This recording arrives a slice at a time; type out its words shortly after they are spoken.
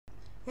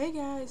Hey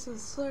guys,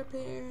 it's Slurp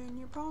here, and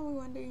you're probably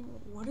wondering,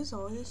 what is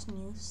all this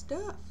new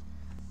stuff?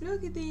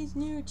 Look at these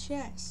new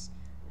chests.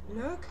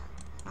 Look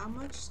how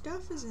much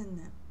stuff is in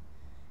them.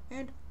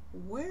 And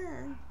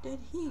where did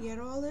he get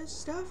all this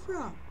stuff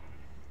from?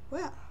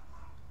 Well,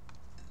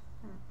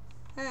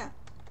 let's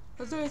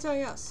do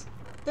something else.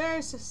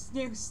 There's this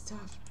new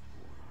stuff.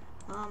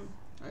 I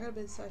got a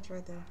bit of sight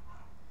right there.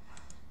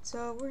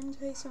 So we're gonna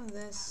take some of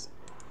this,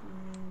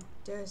 and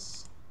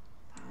this,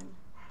 and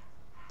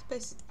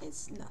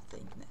it's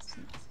nothing. That's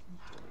nothing.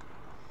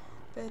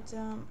 But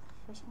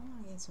first I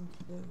want to get some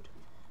food.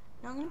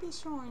 Now I'm gonna be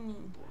showing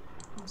you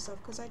some stuff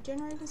because I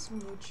generated some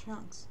new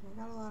chunks. I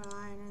got a lot of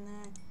iron in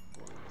there,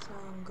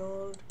 some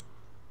gold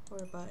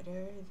or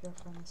butter if you're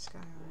from the sky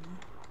army.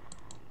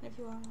 And if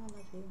you are, I love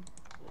you.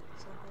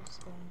 So I hope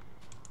Sky.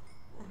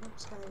 I hope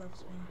Sky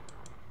loves me.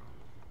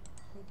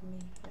 We can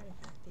be very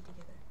happy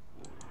together.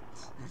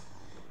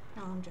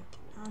 No, I'm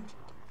joking. I'm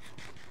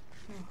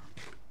joking.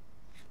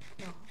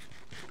 No.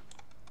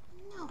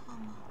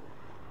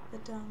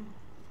 But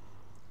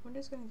we're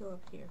just gonna go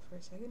up here for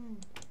a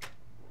second.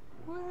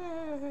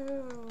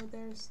 Whoa!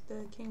 There's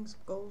the king's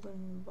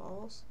golden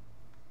balls.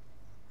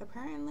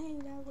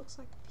 Apparently that looks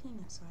like a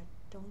penis. I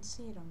don't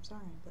see it. I'm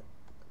sorry, but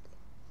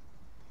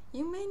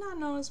you may not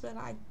notice, but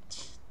I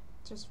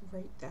just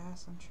raked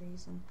ass on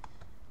trees. And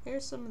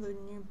here's some of the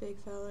new big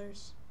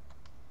fellers.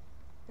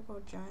 They're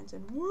called giants.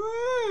 And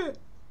what?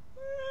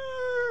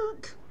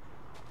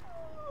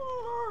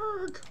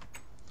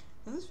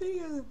 Now this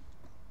video will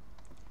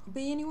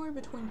be anywhere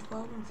between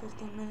 12 and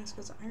 15 minutes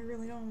because I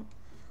really don't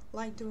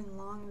like doing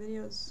long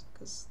videos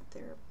because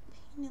they're a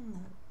pain in the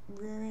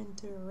rear end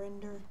to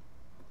render.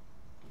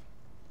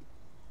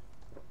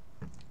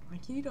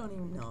 Like, you don't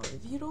even know.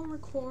 If you don't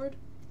record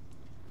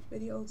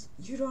videos,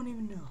 you don't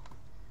even know.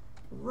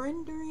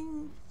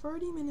 Rendering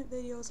 30-minute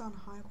videos on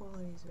high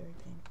quality is very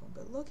painful.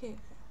 But look at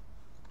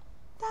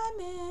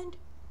diamond!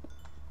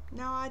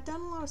 Now, I've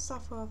done a lot of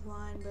stuff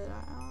offline, but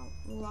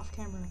off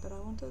camera, but I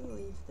want to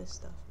leave this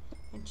stuff.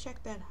 And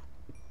check that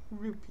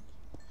rupee.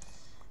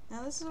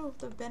 Now, this is all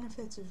the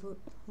benefits of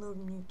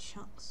loading new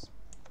chunks.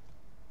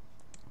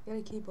 You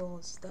gotta keep all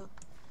this stuff.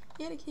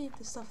 You gotta keep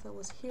the stuff that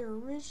was here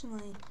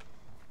originally,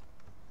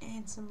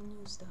 and some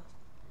new stuff.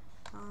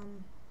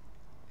 And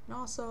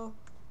also,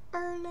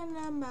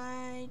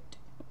 erlenamite.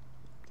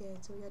 Okay,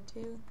 so we got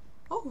two.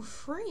 Oh,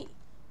 free!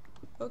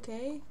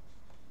 Okay.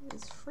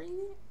 Is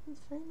free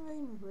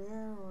even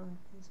rare, or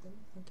is it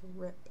like a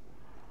rip?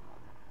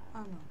 I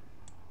don't know.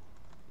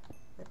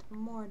 But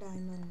more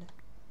diamond.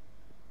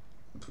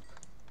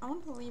 I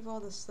want to leave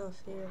all this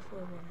stuff here for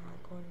when I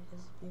record it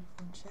because it's beautiful.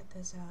 And check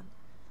this out.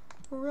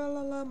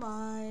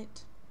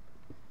 Erlenamite.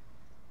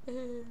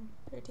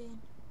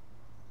 13.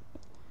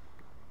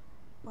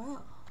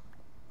 Wow.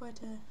 What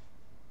a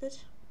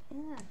bit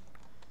here.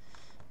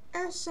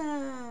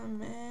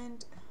 Awesome!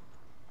 And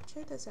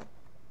check this out.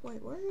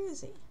 Wait, where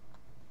is he?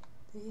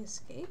 Did he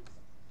escape?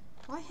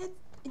 Well, I had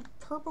a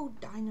purple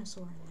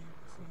dinosaur in there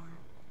before.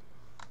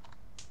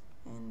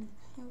 And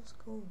he was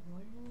cool.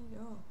 Where did he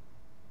go?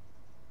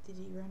 Did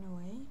he run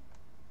away?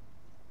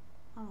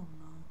 I don't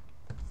know.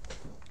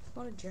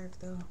 What a jerk,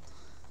 though.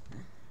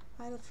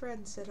 I had a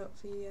friend set up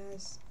for you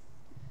guys.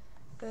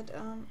 But, I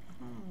don't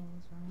know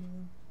what's wrong with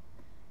him.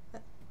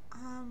 But,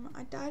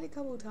 I died a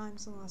couple of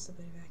times and lost a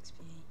bit of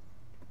XP.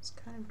 It's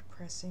kind of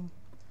depressing.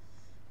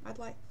 I'd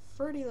like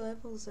 30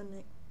 levels and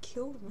it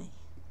killed me.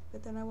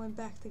 But then I went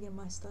back to get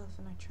my stuff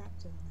and I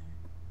trapped it in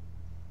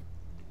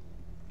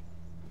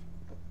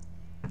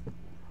there.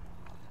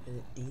 Did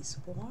it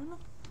despawn?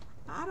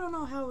 I don't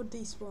know how it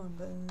despawned,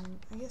 but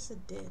I guess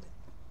it did.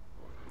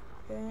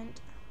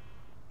 And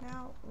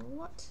now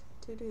what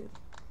to do?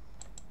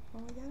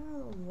 Well, we got a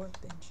little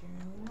workbench here.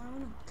 We might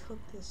want to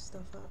cook this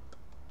stuff up.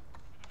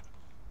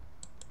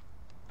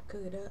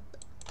 Cook it up.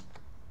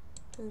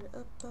 Cook it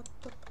up.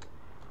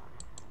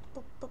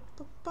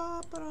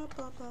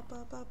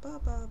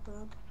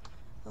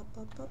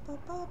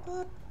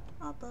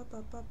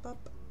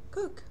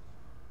 Cook.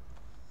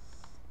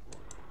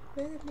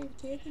 We're gonna do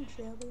chicken,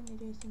 shall we? We're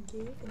doing some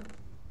chicken.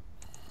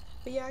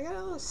 But yeah, I got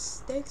all the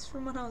sticks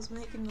from when I was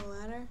making the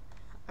ladder.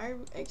 I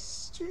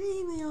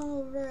extremely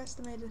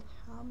overestimated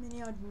how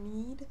many I'd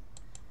need.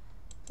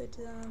 But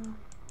as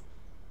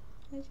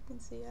you can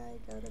see, I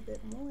got a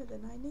bit more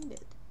than I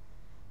needed.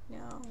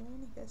 Now I'm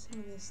gonna get some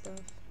of this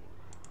stuff.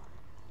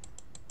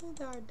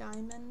 With our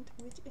diamond,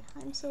 which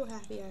I'm so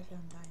happy I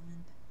found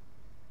diamond.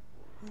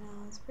 You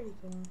know, it's pretty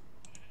cool.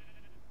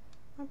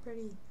 I'm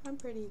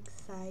pretty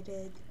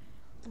excited.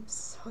 I'm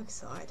so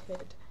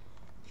excited.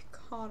 You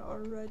can't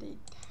already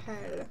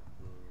tell.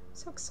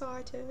 So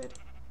excited.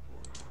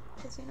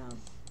 Because, you know,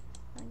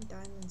 finding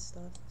diamond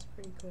stuff is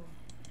pretty cool.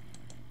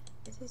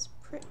 It is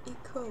pretty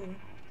cool.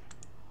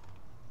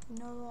 You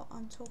know what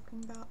I'm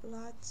talking about,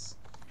 lads?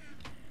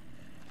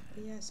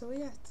 But yeah, so we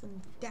got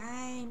some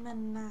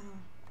diamond now.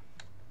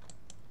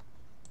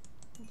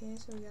 Okay,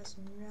 so we got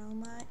some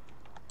realmite,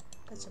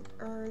 got some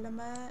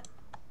erlenamite,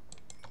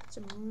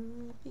 some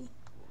ruby.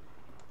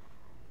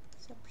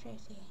 So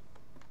pretty.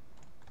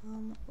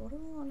 What do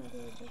we want to do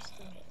with this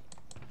stuff?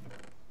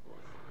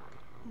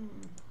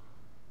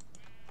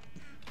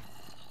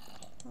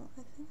 Well, I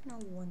think I know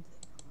one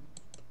thing I want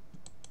to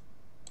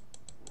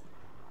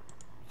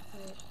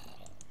make. Wait,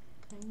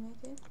 can you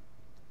make it?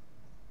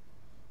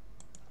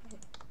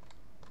 Okay.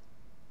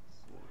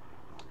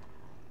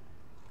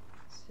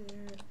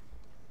 There.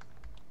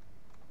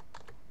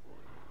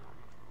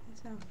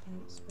 That's how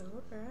it's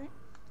spelled, right?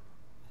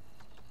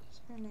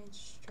 Serenade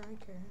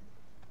Striker.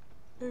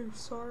 Oh,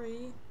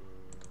 sorry.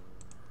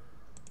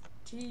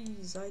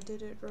 Jeez, I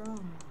did it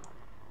wrong.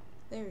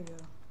 There you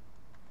go.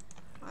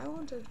 I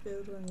want to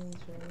build one of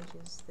these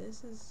villages.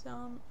 This is,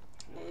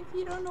 if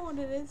you don't know what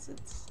it is,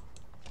 it's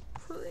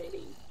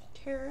pretty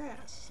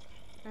terrace.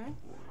 Okay?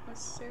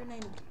 What's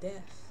Serenade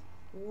Death?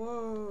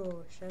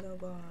 Whoa, Shadow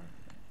Bar.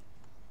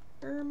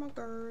 Oh my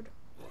god.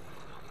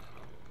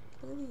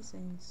 Look at these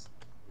things.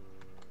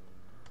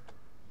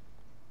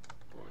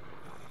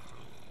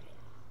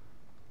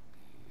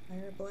 I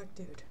hear a black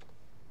dude.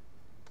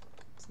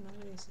 It's not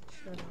easy.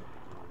 Shut up.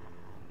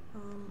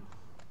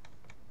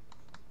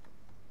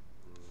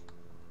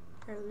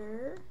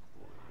 Hello?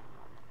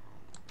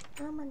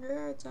 Oh my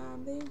god,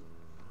 zombie.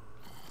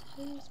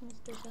 Please,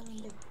 Mr.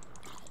 Zombie.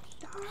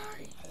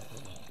 Die!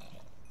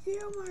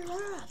 Feel my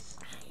wrath!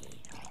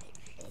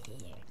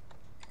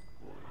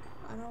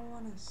 I don't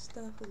want to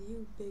stuff with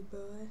you, big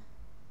boy.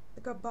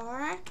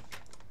 Goodbye.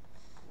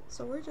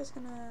 So we're just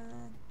gonna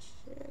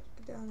check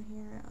down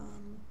here.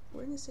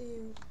 We're gonna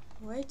see.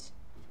 Wait.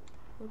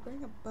 We'll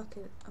bring a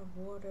bucket of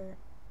water,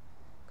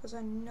 cause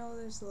I know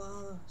there's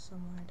lava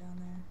somewhere down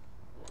there.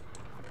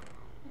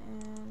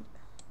 And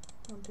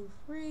 1, 2,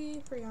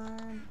 3, free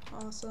iron.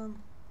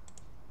 Awesome.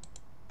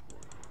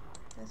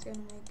 That's gonna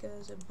make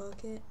us a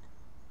bucket.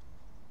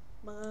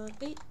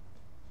 Bucket.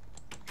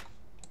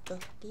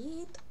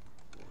 Bucket.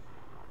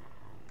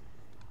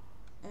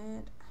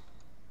 And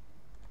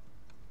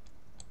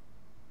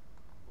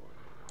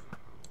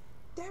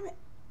damn it!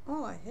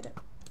 Oh, I hit it.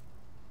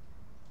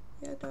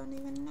 You don't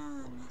even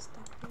know,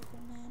 Mr.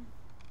 Creeper Man.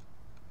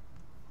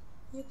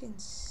 You can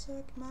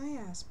suck my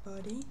ass,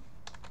 buddy.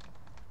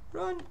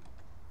 Run!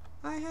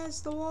 I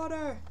has the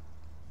water.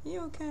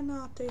 You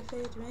cannot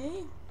defeat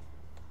me,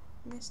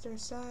 Mr.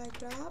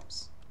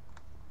 Cyclops.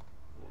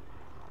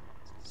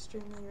 It's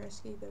extremely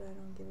risky, but I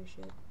don't give a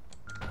shit.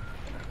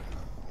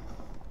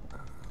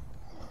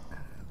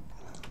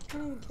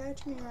 Can't even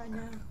catch me right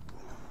now.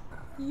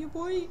 You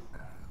boy!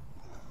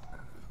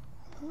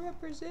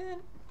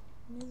 Represent!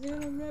 New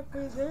Zealand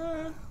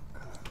represent!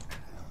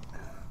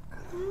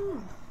 How do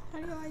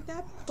you like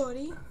that,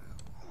 buddy?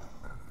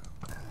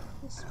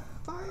 This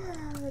fire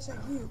arrows at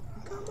you.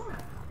 Come on!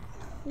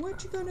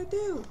 What you gonna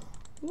do?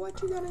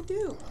 What you gonna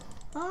do?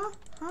 Huh?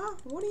 Huh?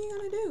 What are you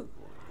gonna do?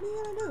 What are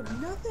you gonna do?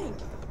 Nothing!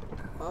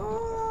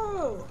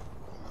 Oh!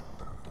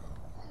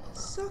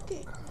 Suck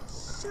it!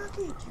 Suck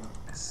it,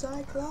 you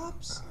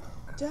Cyclops!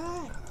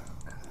 Die!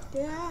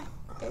 Die!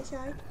 It's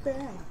like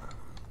bad.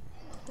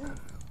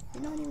 You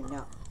don't even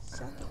know.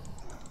 Suck it.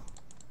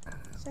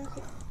 Suck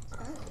it.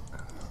 Suck it.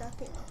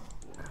 Suck it.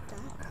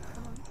 Die.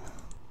 Come on.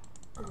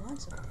 You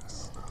want some of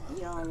this?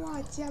 You don't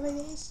want some of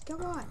this?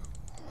 Come on.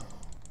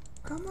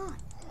 Come on.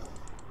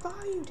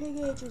 Why you take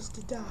ages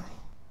to die?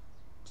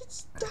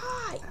 Just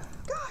die!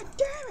 God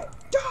damn it!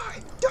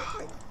 Die!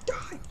 Die!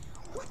 Die!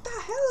 What the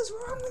hell is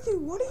wrong with you?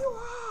 What are you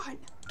on?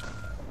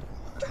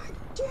 God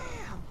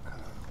damn!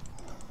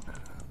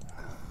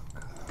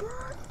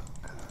 God.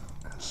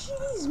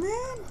 Jeez,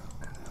 man!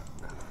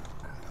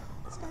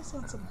 This guy's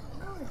on some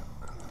hard...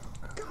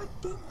 God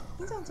damn!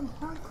 He's on some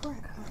hard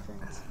crap, my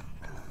friends.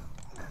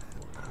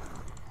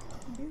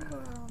 People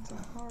are on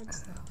some hard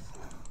stuff.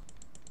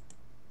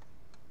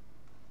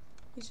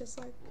 He's just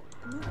like,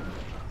 come at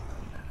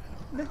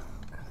me.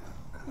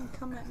 And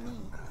come at me.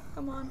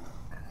 Come on.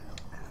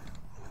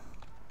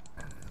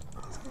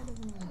 This guy doesn't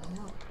even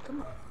know.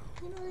 Come on.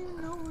 You don't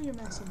even know who you're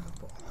messing with,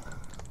 boy.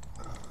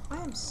 I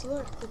am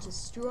Slurp the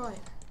Destroyer.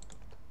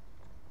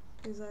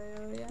 He's like,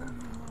 oh yeah, I'm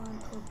on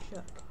poor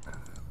Chuck.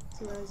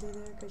 See why I was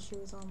there? Because she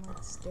was on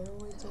like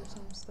steroids or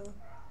some stuff.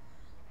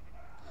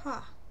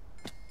 Ha!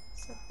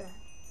 Suck that.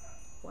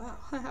 Wow,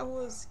 that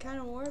was kind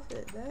of worth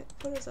it. That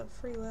put us up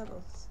 3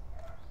 levels.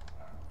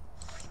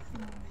 Oh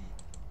man.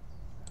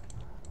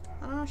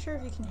 I'm not sure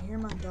if you can hear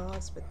my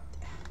dogs, but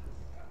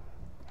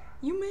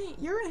you're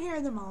gonna hear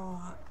them a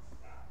lot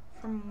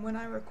from when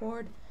I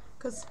record,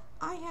 because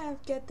I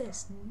have, get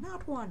this,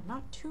 not 1,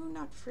 not 2,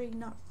 not 3,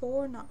 not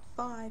 4, not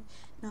 5,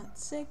 not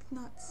 6,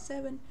 not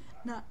 7,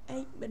 not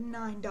 8, but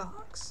 9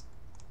 dogs.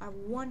 I have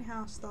 1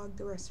 house dog,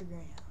 the rest are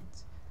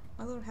greyhounds.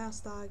 My little house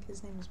dog,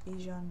 his name is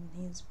Bijan, and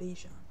he is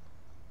Bijan.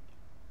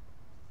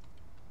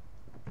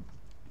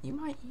 You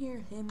might hear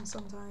him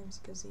sometimes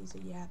because he's a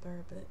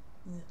yapper, but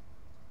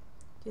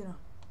you know,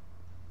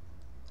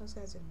 those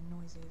guys are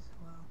noisy as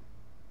well.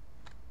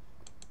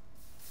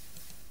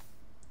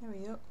 There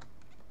we go.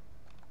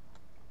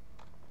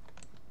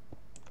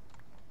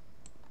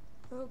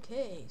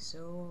 Okay,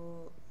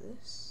 so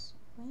this,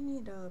 we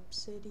need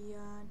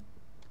obsidian.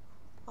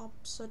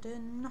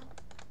 Obsidian.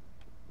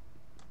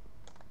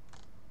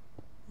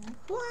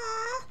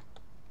 What?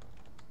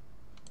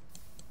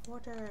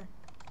 Water.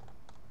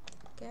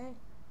 Okay.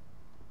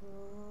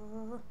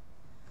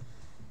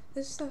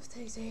 This stuff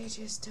takes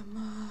ages to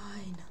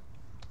mine.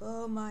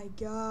 Oh my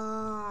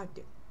god.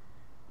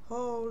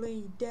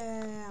 Holy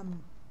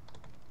damn.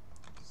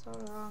 So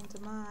long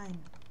to mine.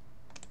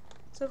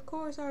 So of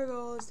course our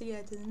goal is to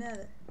get to the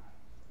nether.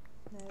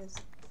 That is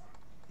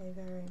a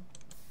very...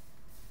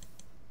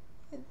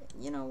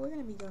 You know, we're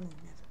gonna be going to the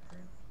nether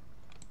early.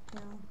 You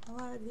know, a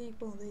lot of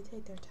people, they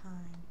take their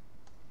time.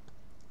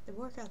 They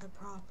work out the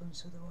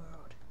problems of the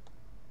world.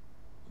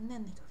 And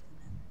then they go to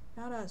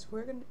the nether. Not us.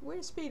 We're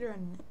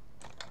speedrunning it.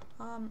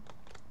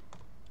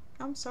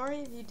 I'm sorry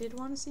if you did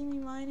want to see me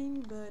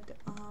mining, but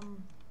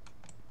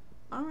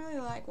I don't really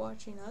like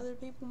watching other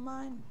people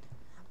mine.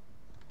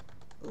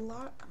 A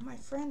lot of my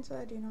friends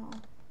said, you know,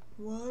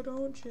 why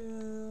don't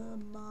you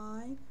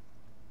mine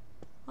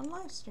on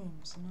live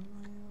streams? And I'm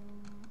like,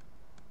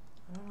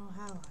 I don't know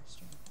how live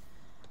stream.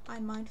 I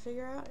might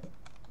figure out it,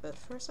 but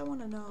first I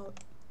want to know,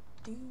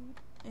 do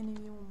any of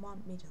you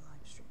want me to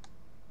live stream?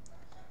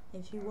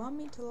 If you want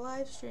me to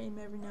live stream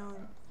every now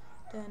and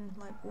then,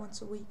 like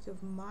once a week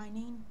of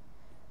mining,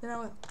 then I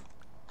will.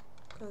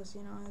 Because,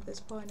 you know, at this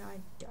point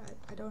I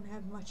don't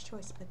have much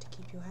choice but to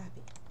keep you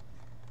happy.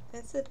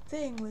 That's the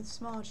thing with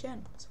small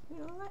channels.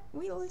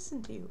 We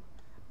listen to you.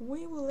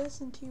 We will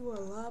listen to you a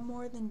lot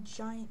more than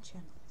giant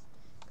channels.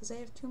 Because they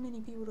have too many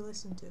people to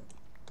listen to.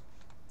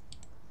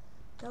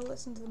 They'll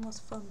listen to the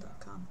most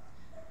fun.com.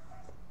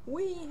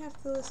 We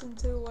have to listen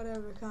to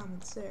whatever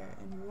comments there.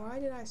 And why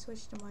did I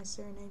switch to my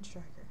Serenade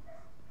Striker?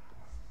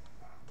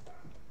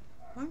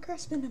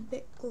 Minecraft's been a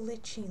bit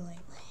glitchy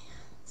lately.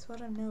 That's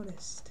what I've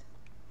noticed.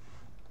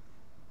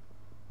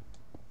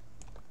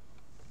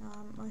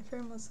 My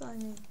friend was telling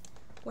me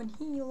when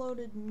he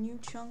loaded new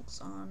chunks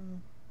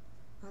on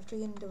after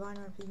getting Divine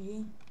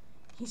RPG,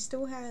 he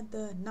still had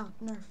the not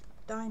nerfed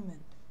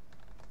diamond.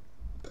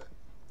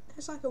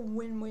 It's like a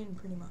win-win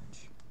pretty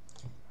much.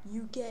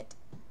 You get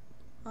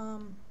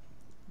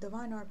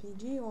Divine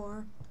RPG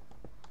ore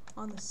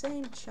on the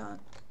same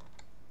chunk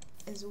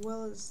as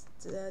well as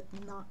the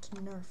not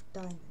nerfed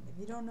diamond. If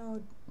you don't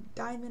know,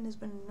 diamond has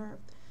been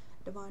nerfed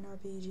Divine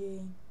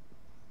RPG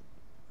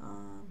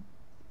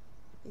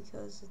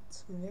because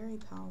it's very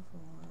powerful,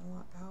 a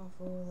lot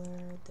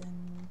powerfuler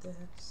than the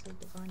say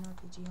Divine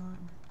RPG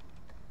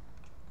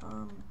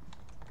armor.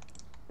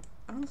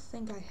 I don't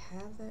think I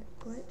have that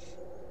glitch,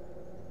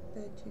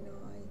 but you know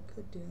I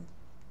could do.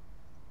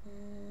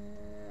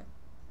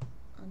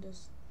 I'll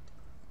just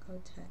go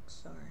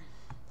text.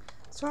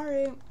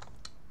 Sorry,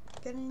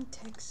 getting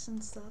texts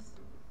and stuff.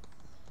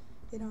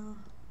 You know,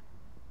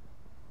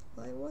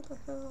 like what the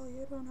hell?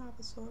 You don't have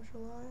a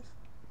social life?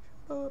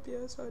 Shut up.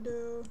 Yes, I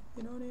do.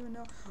 You don't even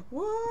know.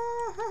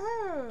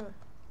 Whoa!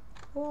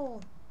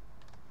 Cool.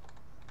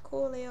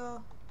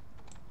 Coolio.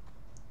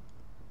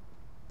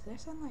 Did I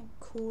sound like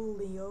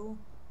Coolio?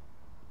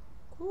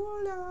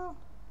 Coolio.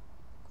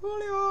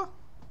 Coolio.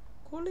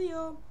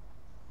 Coolio.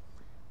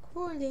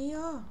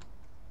 Coolio.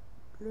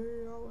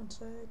 Leo and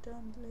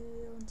Satan.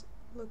 Leo and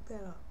look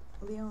that up.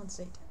 Leo and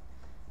Satan.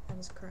 That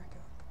is crack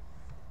up.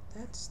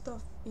 That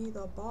stuff be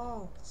the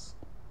balls.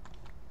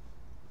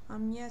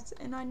 Yes,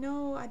 and I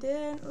know I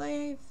didn't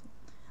leave,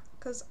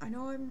 because I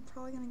know I'm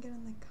probably gonna get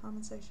in the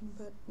comment section,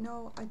 but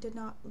no, I did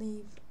not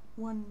leave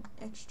one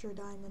extra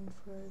diamond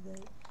for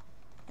the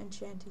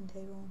enchanting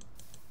table.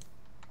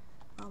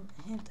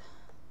 Hint,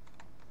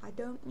 I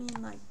don't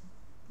mean like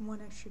one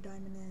extra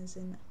diamond as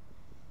in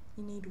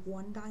you need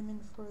one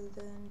diamond for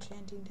the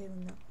enchanting table.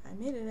 No, I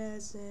made it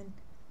as in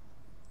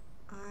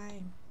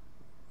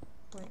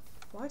wait,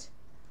 what?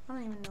 I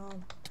don't even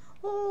know.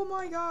 Oh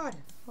my god!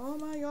 Oh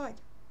my god!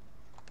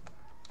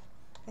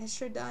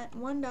 Extra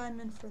one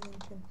diamond for the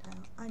enchanting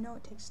table. I know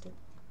it takes two,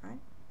 right?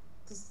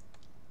 Because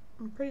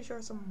I'm pretty sure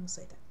someone will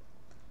say that.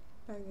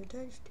 Like, it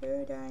takes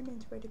 2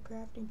 diamonds for the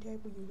crafting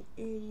table, you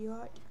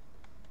idiot.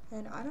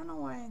 And I don't know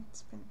why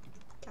it's been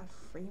got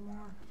 3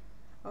 more.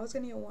 I was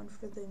gonna get 1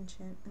 for the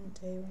enchantment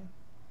table,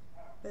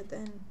 but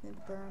then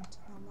it burnt.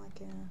 And I'm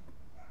like,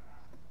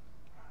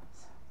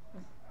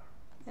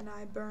 and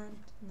I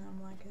burnt, and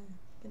I'm like,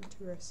 getting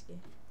too risky.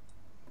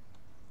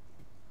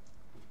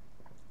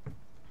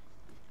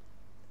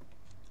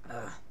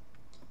 I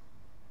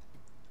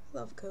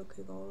love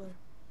Coca-Cola.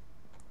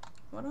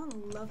 Well, I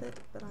don't love it,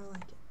 but I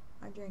like it.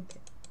 I drink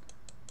it.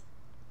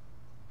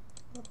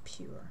 Well,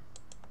 pure.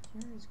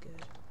 Pure is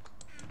good.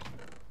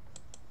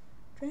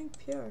 Drink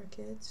pure,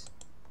 kids.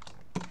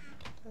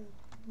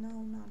 No,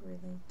 not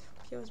really.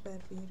 Pure is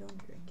bad for you. Don't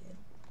drink it.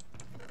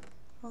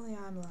 Only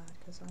I'm allowed,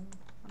 because I'm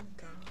a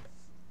god.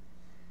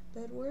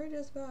 But we're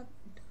just about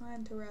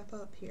time to wrap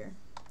up here.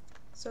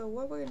 So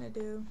what we're gonna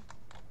do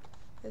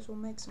is we'll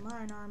make some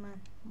iron armor,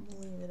 and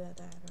we'll leave it at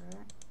that,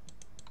 alright?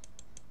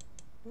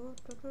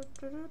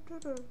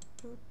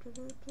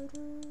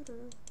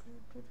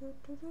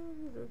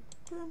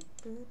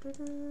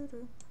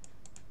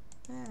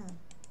 Man.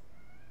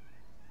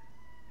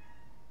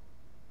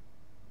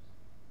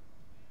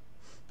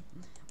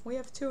 We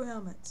have 2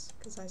 helmets,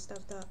 because I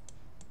stuffed up.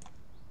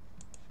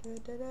 I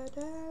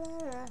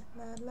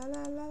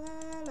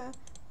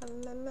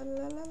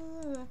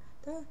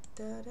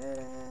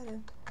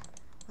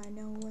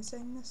know I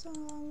sang the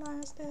song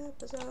last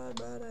episode,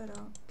 but I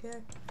don't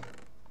care.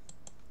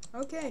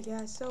 Okay,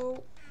 guys,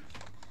 so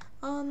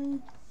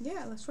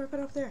yeah, let's wrap it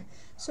up there.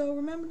 So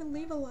remember to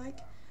leave a like,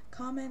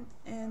 comment,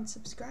 and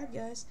subscribe,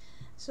 guys.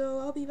 So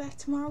I'll be back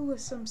tomorrow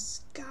with some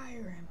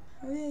Skyrim.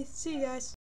 Okay, see you guys.